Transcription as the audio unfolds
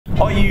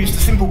I used a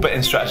simple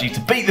betting strategy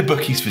to beat the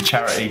bookies for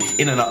charity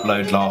in an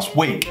upload last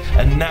week,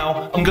 and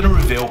now I'm going to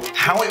reveal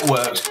how it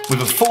works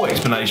with a full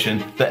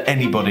explanation that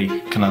anybody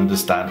can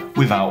understand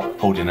without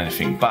holding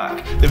anything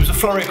back. There was a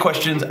flurry of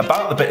questions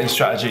about the betting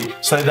strategy,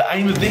 so the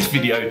aim of this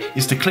video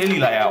is to clearly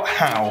lay out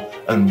how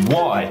and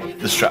why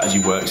the strategy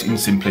works in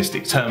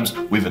simplistic terms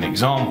with an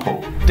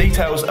example.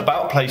 Details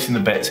about placing the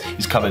bets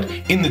is covered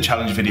in the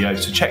challenge video,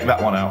 so check that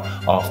one out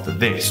after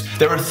this.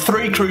 There are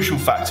 3 crucial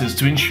factors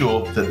to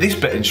ensure that this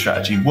betting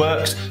strategy works,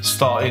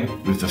 starting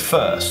with the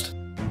first.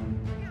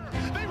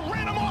 They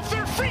ran him off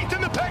their feet in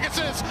the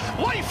Pegasus.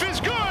 Life is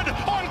good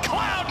on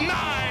cloud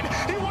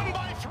 9. He won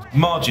by 3.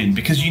 Margin,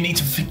 because you need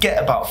to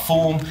forget about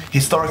form,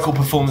 historical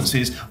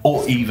performances,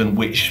 or even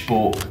which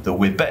sport that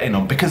we're betting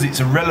on, because it's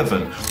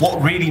irrelevant. What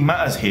really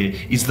matters here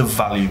is the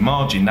value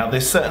margin. Now,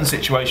 there's certain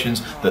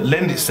situations that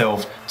lend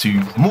itself to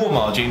more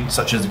margin,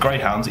 such as the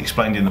greyhounds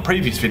explained in the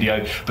previous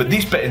video, but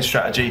this betting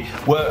strategy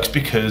works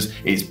because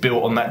it's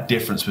built on that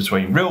difference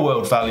between real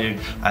world value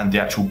and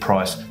the actual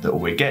price that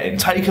we're getting.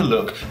 Take a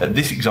look at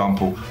this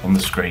example on the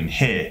screen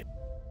here.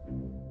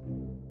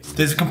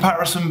 There's a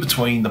comparison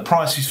between the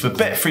prices for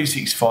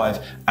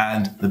Bet365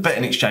 and the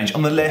betting exchange.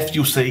 On the left,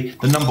 you'll see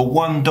the number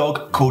 1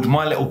 dog called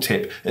My Little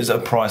Tip is at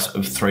a price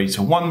of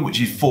 3-1, which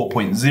is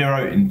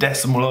 4.0 in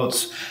decimal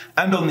odds.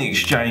 And on the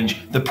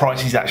exchange, the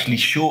price is actually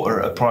shorter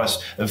at a price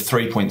of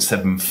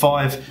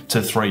 3.75 to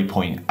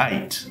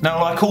 3.8. Now,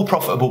 like all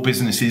profitable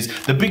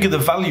businesses, the bigger the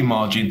value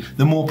margin,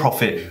 the more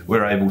profit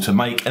we're able to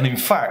make. And in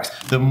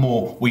fact, the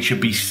more we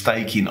should be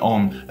staking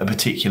on a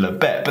particular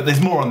bet. But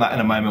there's more on that in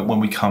a moment when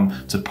we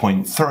come to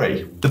point 3.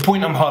 The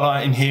point I'm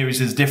highlighting here is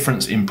there's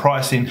difference in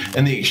pricing,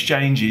 and the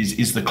exchanges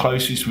is the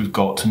closest we've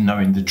got to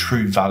knowing the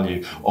true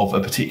value of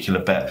a particular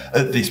bet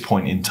at this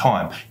point in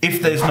time.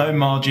 If there's no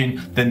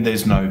margin, then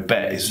there's no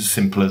bet. It's as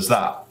simple as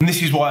that. And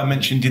this is why I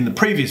mentioned in the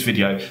previous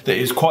video that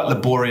it's quite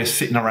laborious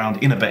sitting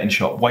around in a betting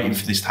shop waiting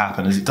for this to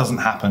happen, as it doesn't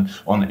happen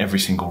on every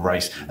single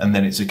race, and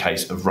then it's a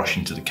case of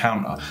rushing to the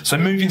counter. So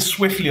moving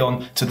swiftly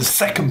on to the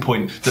second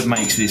point that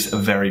makes this a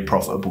very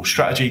profitable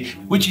strategy,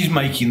 which is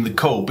making the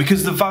call,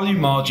 because the value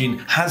margin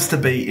has to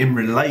be in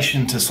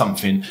relation to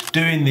something.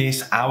 Doing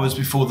this hours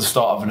before the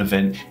start of an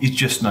event is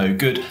just no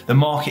good. The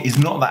market is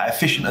not that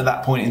efficient at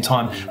that point in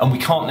time, and we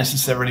can't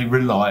necessarily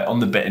rely on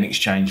the betting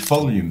exchange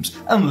volumes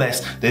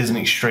unless there's an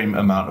extreme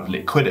amount of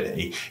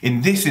liquidity.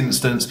 In this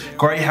instance,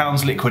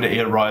 greyhounds liquidity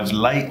arrives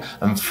late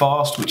and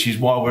fast, which is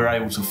why we're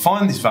able to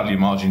find this value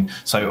margin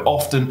so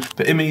often,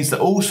 but it means that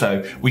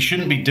also we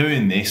shouldn't be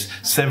doing this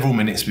several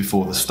minutes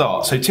before the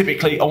start. So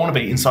typically I want to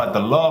be inside the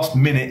last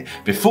minute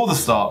before the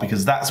start,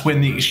 because that's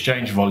when the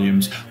exchange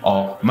volumes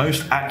are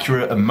most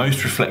accurate and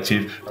most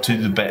reflective to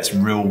the bet's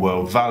real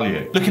world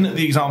value. Looking at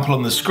the example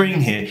on the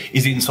screen here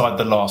is inside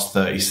the last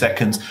 30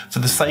 seconds. For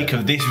the sake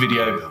of this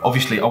video,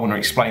 obviously I want to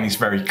explain this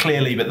very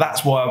clearly, but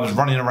that's why I was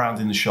running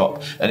around in the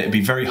shop, and it'd be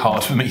very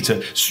hard for me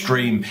to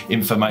stream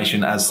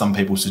information as some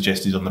people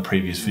suggested on the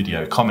previous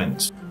video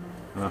comments.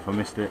 I don't know if I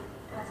missed it.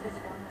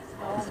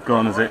 It's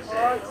gone, is it?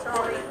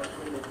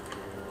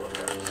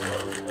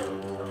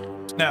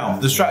 Now,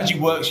 the strategy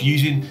works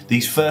using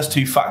these first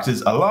 2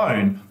 factors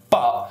alone,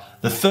 but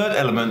the third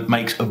element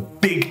makes a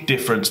big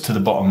difference to the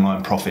bottom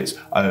line profits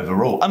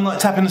overall. Unlike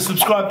tapping the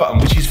subscribe button,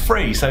 which is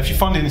free, so if you're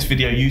finding this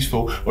video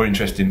useful or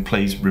interesting,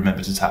 please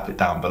remember to tap it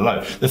down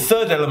below. The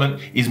third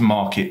element is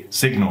market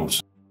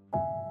signals.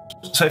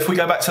 So if we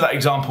go back to that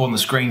example on the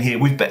screen here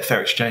with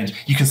Betfair Exchange,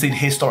 you can see the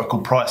historical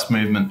price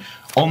movement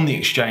on the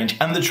exchange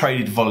and the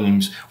traded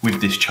volumes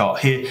with this chart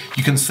here.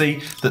 You can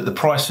see that the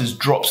price has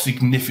dropped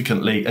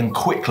significantly and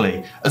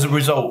quickly as a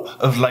result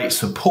of late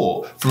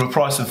support, from a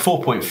price of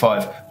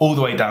 4.5 all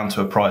the way down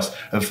to a price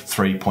of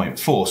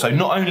 3.4. So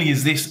not only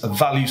is this a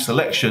value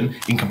selection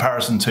in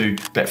comparison to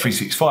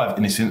Bet365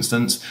 in this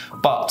instance,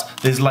 but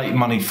there's late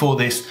money for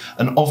this,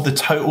 and of the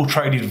total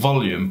traded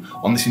volume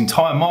on this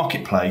entire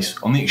marketplace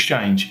on the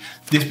exchange,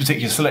 this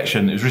particular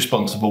selection is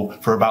responsible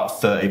for about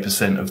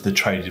 30% of the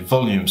traded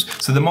volumes.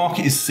 So the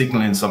market is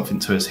signaling something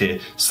to us here.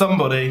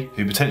 Somebody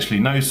who potentially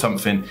knows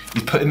something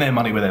is putting their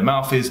money where their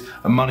mouth is,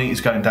 and money is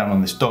going down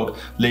on this dog,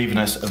 leaving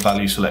us a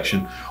value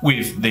selection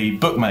with the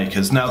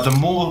bookmakers. Now, the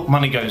more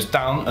money goes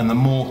down and the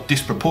more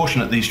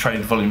disproportionate these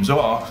traded volumes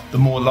are, the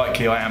more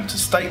likely I am to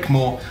stake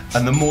more,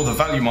 and the more the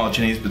value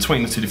margin is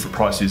between the 2 different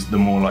prices, the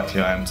more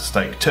likely I am to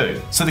stake too.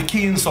 So the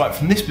key insight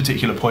from this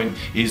particular point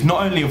is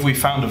not only have we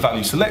found a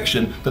value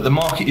selection, but the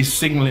market is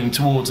signaling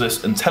towards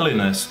us and telling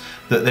us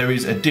that there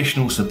is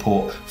additional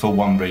support for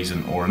one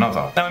reason or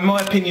another. Now, in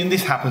my opinion,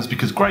 this happens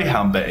because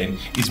greyhound betting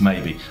is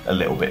maybe a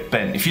little bit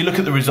bent. If you look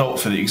at the result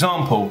for the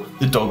example,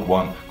 the dog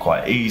won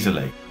quite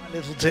easily.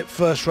 Little Tip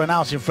first run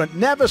out in front,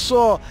 never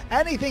saw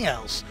anything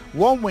else.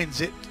 One wins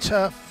it,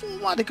 Turf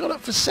might have got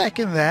up for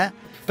second there.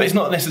 But it's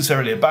not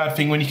necessarily a bad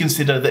thing when you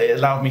consider that it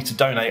allowed me to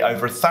donate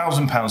over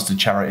 £1,000 to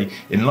charity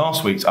in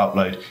last week's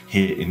upload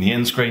here in the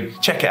end screen.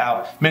 Check it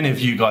out. Many of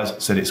you guys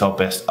said it's our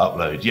best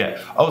upload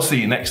yet. I'll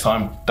see you next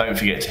time. Don't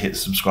forget to hit the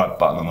subscribe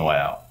button on the way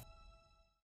out.